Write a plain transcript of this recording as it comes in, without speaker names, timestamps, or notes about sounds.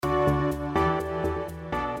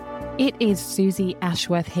It is Susie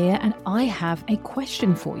Ashworth here, and I have a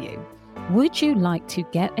question for you. Would you like to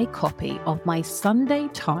get a copy of my Sunday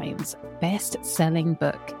Times best-selling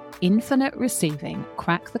book, Infinite Receiving: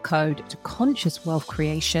 Crack the Code to Conscious Wealth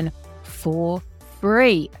Creation, for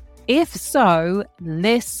free? If so,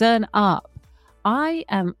 listen up. I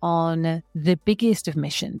am on the biggest of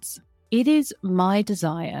missions. It is my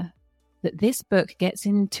desire that this book gets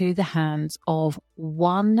into the hands of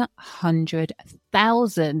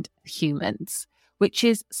 100,000 humans, which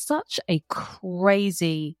is such a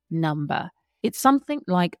crazy number. It's something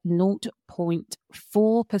like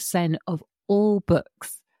 0.4% of all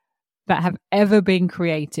books that have ever been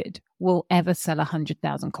created will ever sell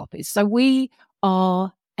 100,000 copies. So we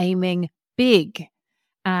are aiming big,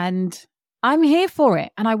 and I'm here for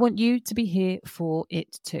it, and I want you to be here for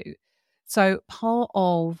it too. So part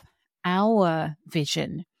of our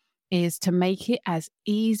vision is to make it as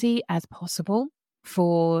easy as possible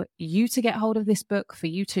for you to get hold of this book, for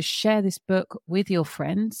you to share this book with your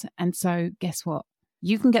friends. And so guess what?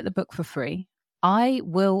 You can get the book for free. I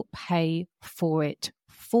will pay for it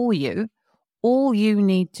for you. All you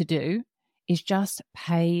need to do is just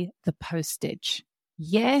pay the postage.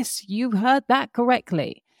 Yes, you heard that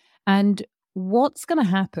correctly. And what's going to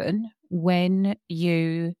happen when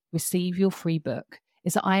you receive your free book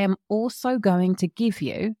is that I am also going to give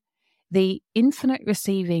you the Infinite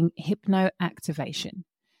Receiving Hypno Activation.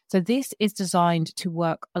 So this is designed to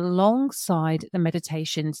work alongside the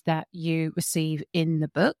meditations that you receive in the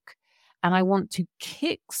book. And I want to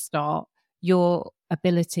kickstart your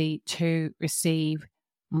ability to receive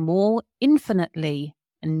more infinitely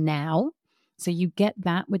now. So you get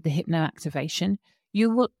that with the Hypno Activation. You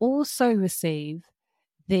will also receive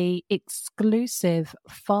the exclusive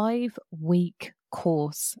 5-week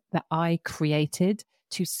course that I created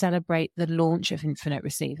to celebrate the launch of Infinite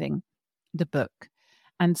Receiving, the book.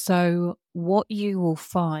 And so what you will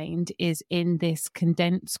find is in this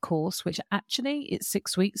condensed course, which actually it's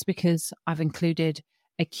 6 weeks because I've included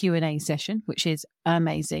a Q&A session, which is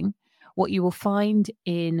amazing. What you will find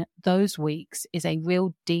in those weeks is a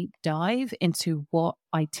real deep dive into what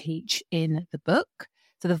I teach in the book.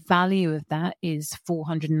 So the value of that is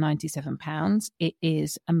 £497. It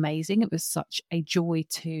is amazing. It was such a joy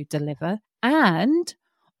to deliver. And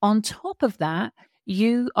on top of that,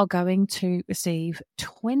 you are going to receive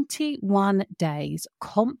 21 days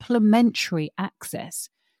complimentary access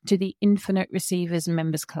to the Infinite Receivers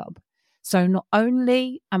Members Club. So not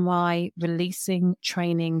only am I releasing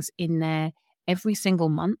trainings in there every single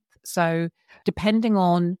month, so depending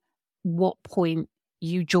on what point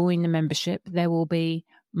you join the membership, there will be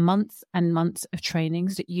months and months of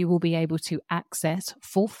trainings that you will be able to access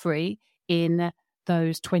for free in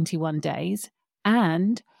those 21 days.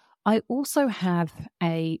 And I also have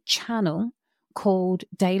a channel called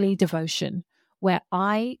Daily Devotion, where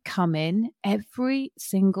I come in every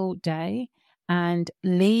single day and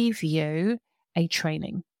leave you a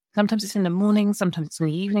training. Sometimes it's in the morning, sometimes it's in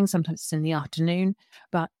the evening, sometimes it's in the afternoon,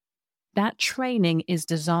 but that training is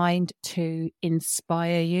designed to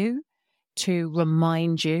inspire you, to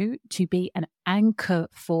remind you, to be an anchor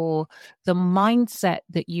for the mindset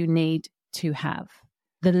that you need to have,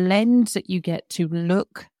 the lens that you get to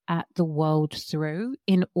look at the world through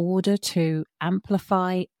in order to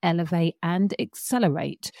amplify, elevate, and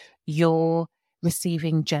accelerate your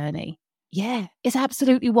receiving journey. Yeah, it's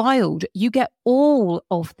absolutely wild. You get all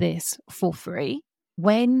of this for free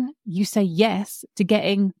when you say yes to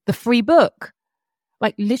getting the free book.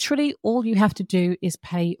 Like literally all you have to do is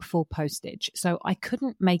pay for postage. So I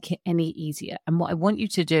couldn't make it any easier. And what I want you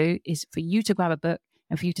to do is for you to grab a book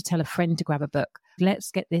and for you to tell a friend to grab a book.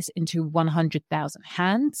 Let's get this into 100,000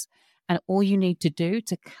 hands. And all you need to do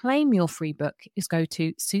to claim your free book is go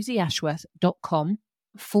to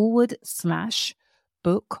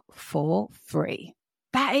susieashworth.com/book for free.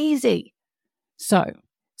 That easy. So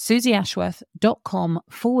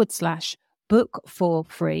susieashworth.com/book for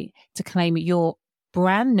free to claim your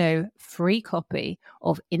brand new free copy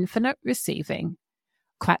of Infinite Receiving,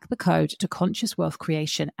 Crack the Code to Conscious Wealth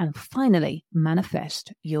Creation, and finally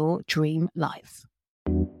manifest your dream life.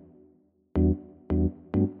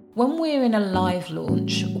 When we're in a live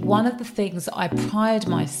launch, one of the things that I pride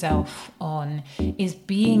myself on is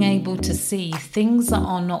being able to see things that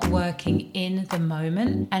are not working in the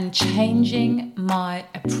moment and changing my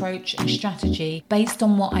approach and strategy based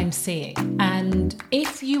on what I'm seeing. And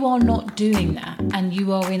if you are not doing that and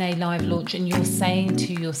you are in a live launch and you're saying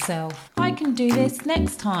to yourself, I can do this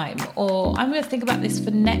next time, or I'm going to think about this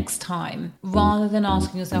for next time, rather than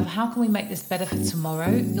asking yourself, how can we make this better for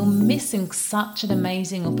tomorrow? You're missing such an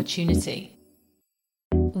amazing opportunity.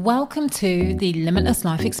 Welcome to the Limitless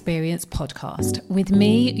Life Experience podcast with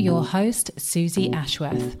me, your host, Susie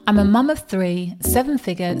Ashworth. I'm a mum of 3,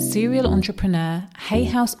 7-figure serial entrepreneur, Hay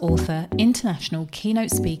House author, international keynote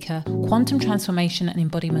speaker, quantum transformation and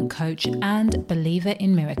embodiment coach, and believer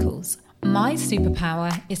in miracles. My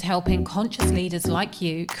superpower is helping conscious leaders like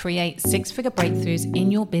you create 6-figure breakthroughs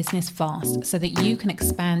in your business fast so that you can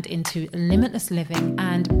expand into limitless living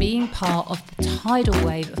and being part of the tidal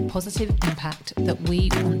wave of positive impact that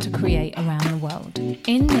we want to create around the world.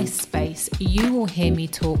 In this space, you will hear me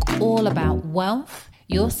talk all about wealth,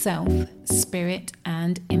 yourself, spirit,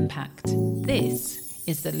 and impact. This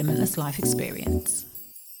is the Limitless Life Experience.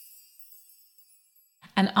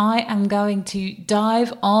 And I am going to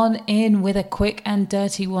dive on in with a quick and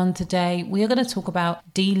dirty one today. We are going to talk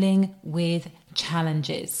about dealing with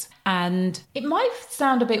challenges. And it might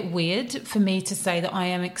sound a bit weird for me to say that I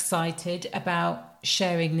am excited about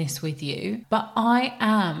sharing this with you, but I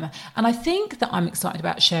am. And I think that I'm excited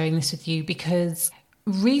about sharing this with you because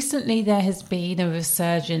recently there has been a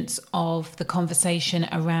resurgence of the conversation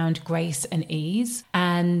around grace and ease.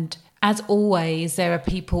 And as always, there are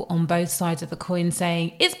people on both sides of the coin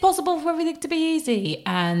saying it's possible for everything to be easy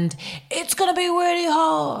and it's going to be really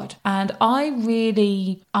hard. And I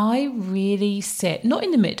really sit not in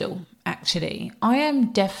the middle, actually. I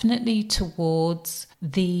am definitely towards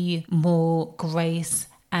the more grace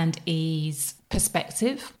and ease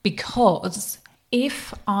perspective, because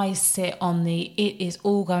if I sit on it is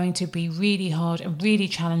all going to be really hard and really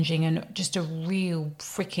challenging and just a real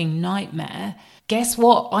freaking nightmare, guess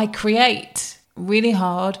what? I create really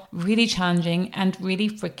hard, really challenging, and really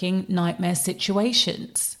freaking nightmare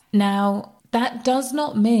situations. Now, that does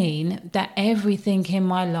not mean that everything in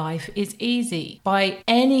my life is easy. By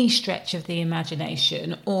any stretch of the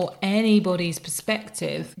imagination or anybody's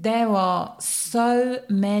perspective, there are so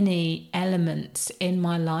many elements in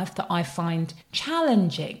my life that I find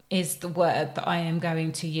challenging, is the word that I am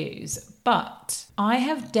going to use. But I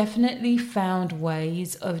have definitely found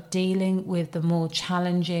ways of dealing with the more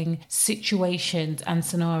challenging situations and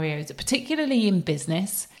scenarios, particularly in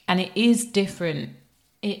business. And it is different.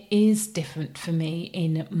 It is different for me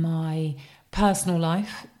in my personal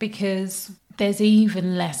life because there's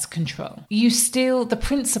even less control. The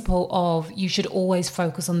principle of you should always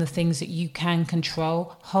focus on the things that you can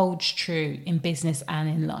control holds true in business and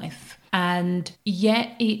in life. And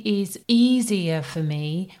yet it is easier for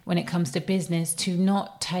me when it comes to business to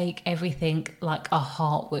not take everything like a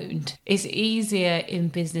heart wound. It's easier in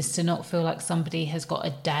business to not feel like somebody has got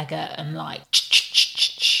a dagger and like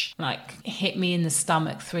hit me in the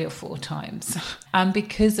stomach 3 or 4 times. And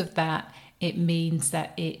because of that, it means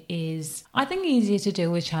that it is, I think, easier to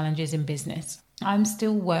deal with challenges in business. I'm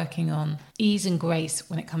still working on ease and grace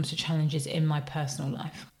when it comes to challenges in my personal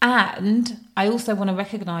life. And I also want to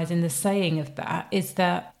recognize in the saying of that is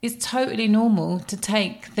that it's totally normal to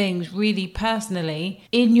take things really personally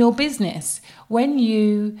in your business. When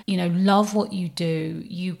you love what you do,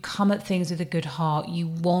 you come at things with a good heart, you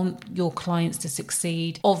want your clients to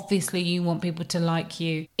succeed. Obviously, you want people to like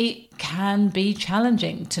you. It can be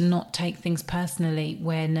challenging to not take things personally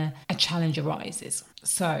when a challenge arises.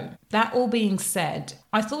 So that all being said,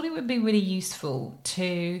 I thought it would be really useful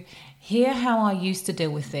to hear how I used to deal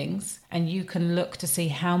with things, and you can look to see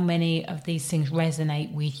how many of these things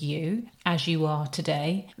resonate with you as you are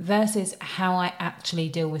today versus how I actually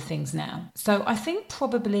deal with things now. So I think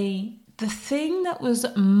probably the thing that was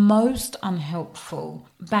most unhelpful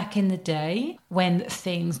back in the day when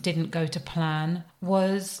things didn't go to plan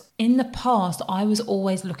was, in the past, I was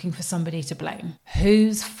always looking for somebody to blame.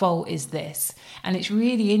 Whose fault is this? And it's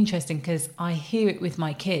really interesting because I hear it with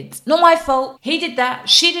my kids. Not my fault. He did that.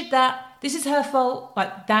 She did that. This is her fault.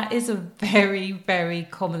 Like, that is a very, very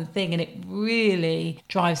common thing. And it really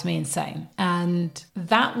drives me insane. And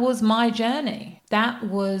that was my journey. That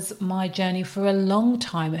was my journey for a long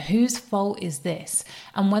time. Whose fault is this?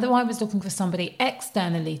 And whether I was looking for somebody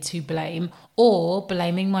externally to blame or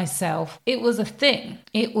blaming myself, it was a thing.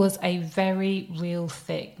 It was a very real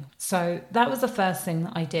thing. So that was the first thing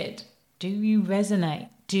that I did. Do you resonate?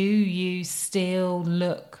 Do you still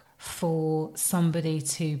look for somebody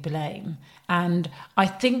to blame? And I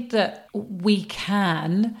think that we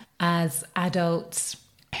can, as adults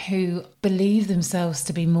who believe themselves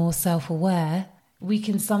to be more self-aware, we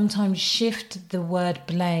can sometimes shift the word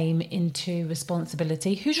blame into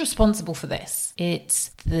responsibility. Who's responsible for this? It's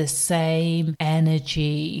the same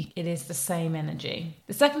energy. It is the same energy.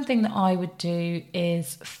 The second thing that I would do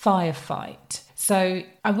is firefight. So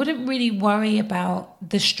I wouldn't really worry about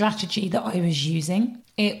the strategy that I was using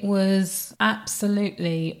It was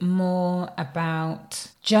absolutely more about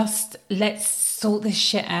just let's sort this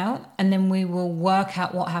shit out and then we will work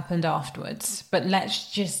out what happened afterwards. But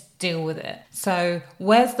let's just deal with it. So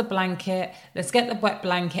where's the blanket? Let's get the wet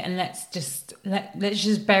blanket and let's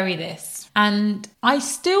just bury this. And I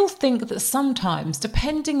still think that sometimes,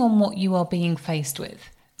 depending on what you are being faced with,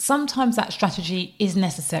 sometimes that strategy is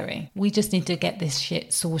necessary. We just need to get this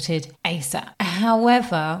shit sorted ASAP.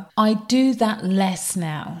 However, I do that less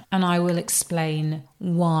now, and I will explain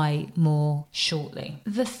why more shortly.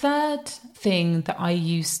 The third thing that I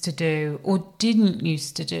used to do or didn't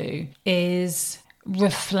used to do is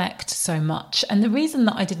reflect so much. And the reason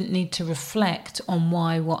that I didn't need to reflect on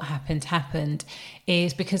why what happened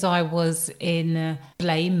is because I was in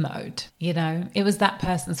blame mode. You know, it was that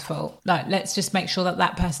person's fault. Like, let's just make sure that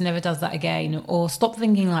that person never does that again, or stop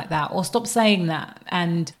thinking like that, or stop saying that,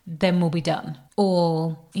 and then we'll be done.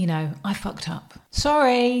 Or, you know, I fucked up.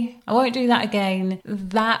 Sorry, I won't do that again.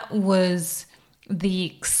 That was the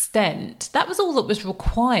extent. That was all that was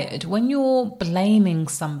required. When you're blaming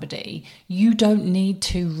somebody, you don't need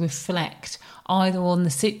to reflect either on the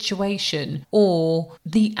situation or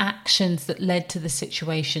the actions that led to the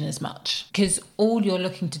situation as much, because all you're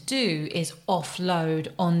looking to do is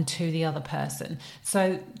offload onto the other person.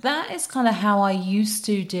 So that is kind of how I used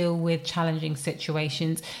to deal with challenging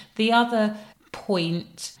situations. The other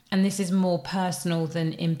point, and this is more personal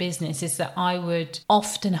than in business, is that I would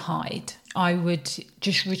often hide. I would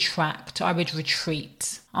just retract. I would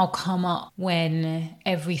retreat. I'll come up when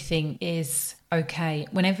everything is okay.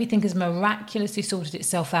 When everything has miraculously sorted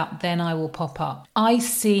itself out, then I will pop up. I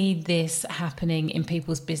see this happening in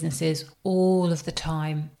people's businesses all of the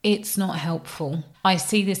time. It's not helpful. I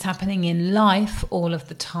see this happening in life all of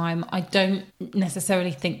the time. I don't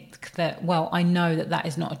necessarily think that, well, I know that that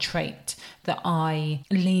is not a trait that I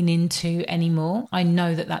lean into anymore. I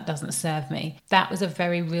know that that doesn't serve me. That was a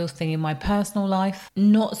very real thing in my personal life,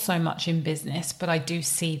 not so much in business, but I do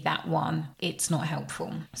see that one. It's not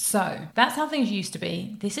helpful. So that's how things used to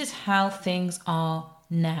be. This is how things are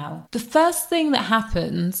now. The first thing that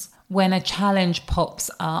happens when a challenge pops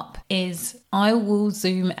up is I will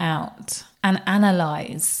zoom out and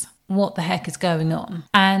analyze what the heck is going on.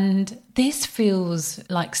 And this feels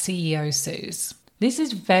like CEO Suze. This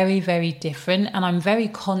is very, very different, and I'm very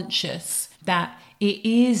conscious that it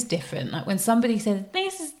is different. Like when somebody says,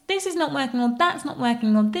 this is not working, or that's not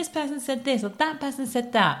working, or this person said this, or that person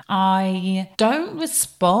said that, I don't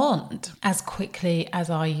respond as quickly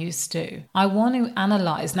as I used to. I want to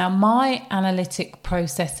analyze. Now, my analytic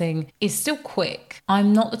processing is still quick.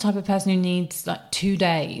 I'm not the type of person who needs like 2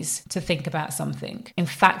 days to think about something. In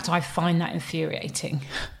fact, I find that infuriating.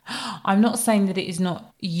 I'm not saying that it is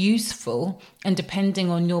not useful, and depending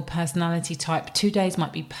on your personality type, 2 days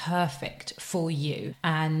might be perfect for you,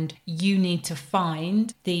 and you need to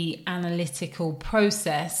find the analytical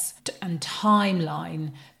process and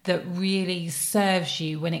timeline that really serves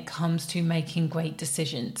you when it comes to making great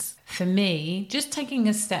decisions. For me, just taking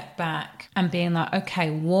a step back and being like, okay,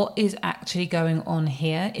 what is actually going on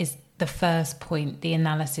here is the first point, the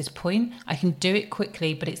analysis point. I can do it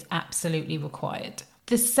quickly, but it's absolutely required.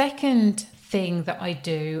 The second thing that I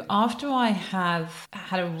do after I have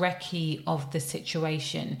had a recce of the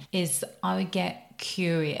situation is I get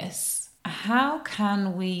curious. How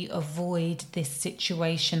can we avoid this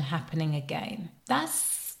situation happening again?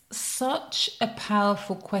 That's such a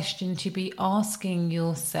powerful question to be asking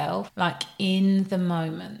yourself, like in the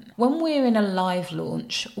moment. When we're in a live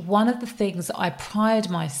launch, one of the things that I pride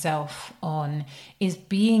myself on is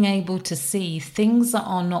being able to see things that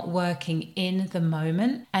are not working in the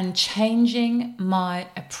moment and changing my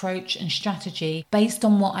approach and strategy based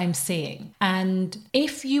on what I'm seeing. And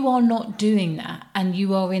if you are not doing that and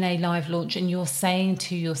you are in a live launch and you're saying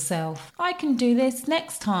to yourself, I can do this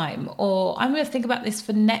next time, or I'm going to think about this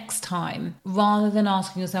for next time, rather than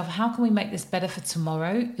asking yourself, how can we make this better for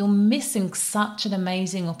tomorrow? You're missing such an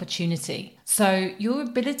amazing opportunity. So your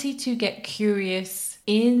ability to get curious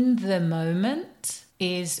in the moment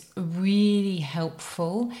is really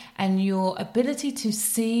helpful, and your ability to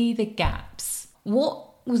see the gaps.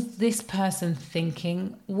 What was this person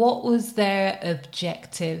thinking? What was their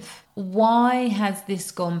objective? Why has this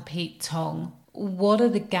gone Pete Tong? What are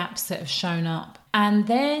the gaps that have shown up? And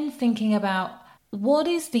then thinking about, what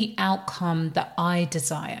is the outcome that I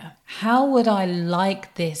desire? How would I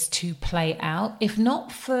like this to play out? If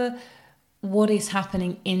not for what is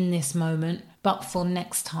happening in this moment, but for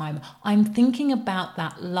next time. I'm thinking about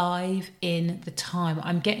that live in the time.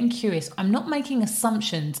 I'm getting curious. I'm not making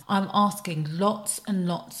assumptions. I'm asking lots and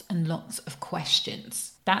lots and lots of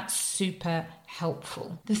questions. That's super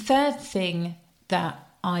helpful. The third thing that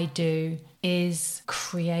I do is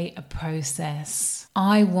create a process.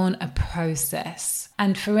 I want a process.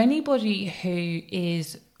 And for anybody who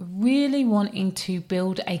is really wanting to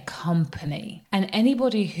build a company and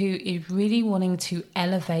anybody who is really wanting to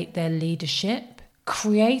elevate their leadership,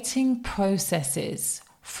 creating processes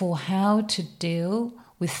for how to deal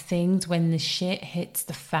with things when the shit hits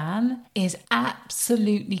the fan is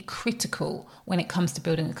absolutely critical when it comes to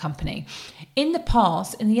building a company. In the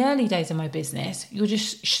past, in the early days of my business, you're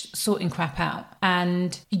just sorting crap out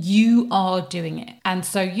and you are doing it. And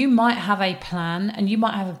so you might have a plan and you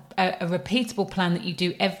might have a repeatable plan that you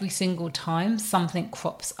do every single time something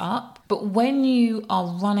crops up. But when you are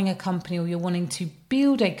running a company or you're wanting to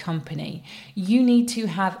build a company, you need to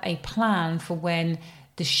have a plan for when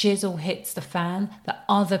the shizzle hits the fan that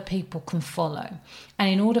other people can follow. And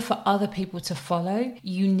in order for other people to follow,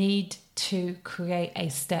 you need to create a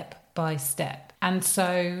step by step. And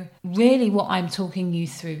so really what I'm talking you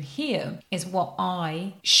through here is what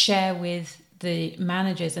I share with the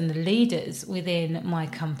managers and the leaders within my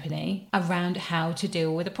company around how to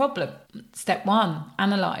deal with a problem. Step 1,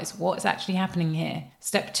 analyze what's actually happening here.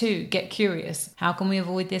 Step 2, get curious. How can we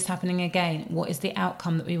avoid this happening again? What is the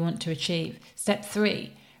outcome that we want to achieve? Step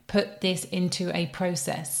 3, put this into a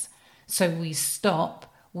process. So we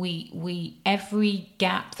stop, we every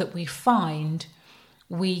gap that we find,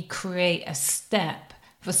 we create a step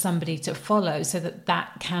for somebody to follow so that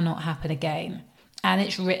that cannot happen again. And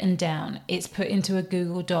it's written down, it's put into a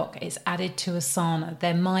Google Doc, it's added to Asana.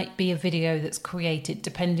 There might be a video that's created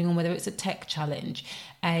depending on whether it's a tech challenge,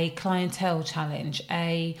 a clientele challenge,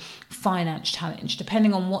 a finance challenge.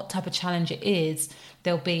 Depending on what type of challenge it is,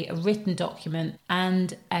 there'll be a written document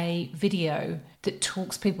and a video that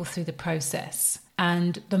talks people through the process.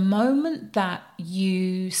 And the moment that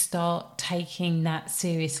you start taking that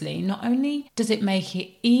seriously, not only does it make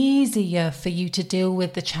it easier for you to deal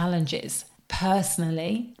with the challenges,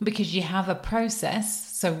 personally, because you have a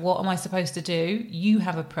process. So what am I supposed to do? You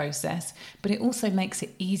have a process, but it also makes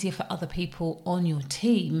it easier for other people on your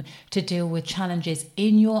team to deal with challenges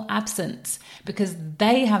in your absence because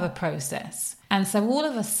they have a process. And so all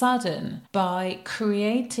of a sudden, by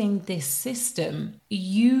creating this system,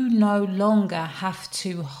 you no longer have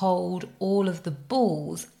to hold all of the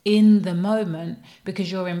balls in the moment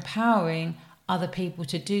because you're empowering other people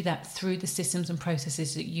to do that through the systems and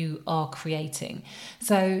processes that you are creating.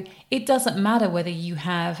 So it doesn't matter whether you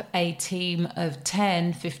have a team of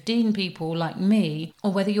 10, 15 people like me,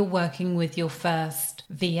 or whether you're working with your first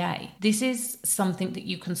VA. This is something that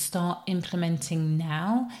you can start implementing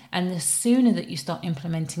now. And the sooner that you start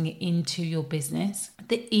implementing it into your business,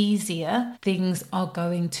 the easier things are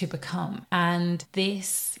going to become. And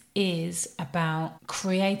this is about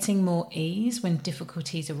creating more ease when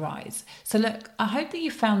difficulties arise. So look, I hope that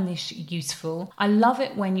you found this useful. I love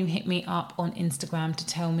it when you hit me up on Instagram to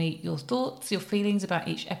tell me your thoughts, your feelings about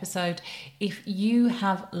each episode. If you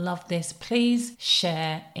have loved this, please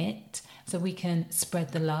share it so we can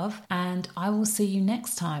spread the love, and I will see you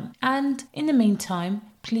next time. And in the meantime,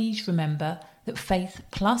 please remember that faith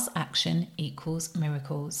plus action equals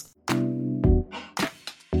miracles.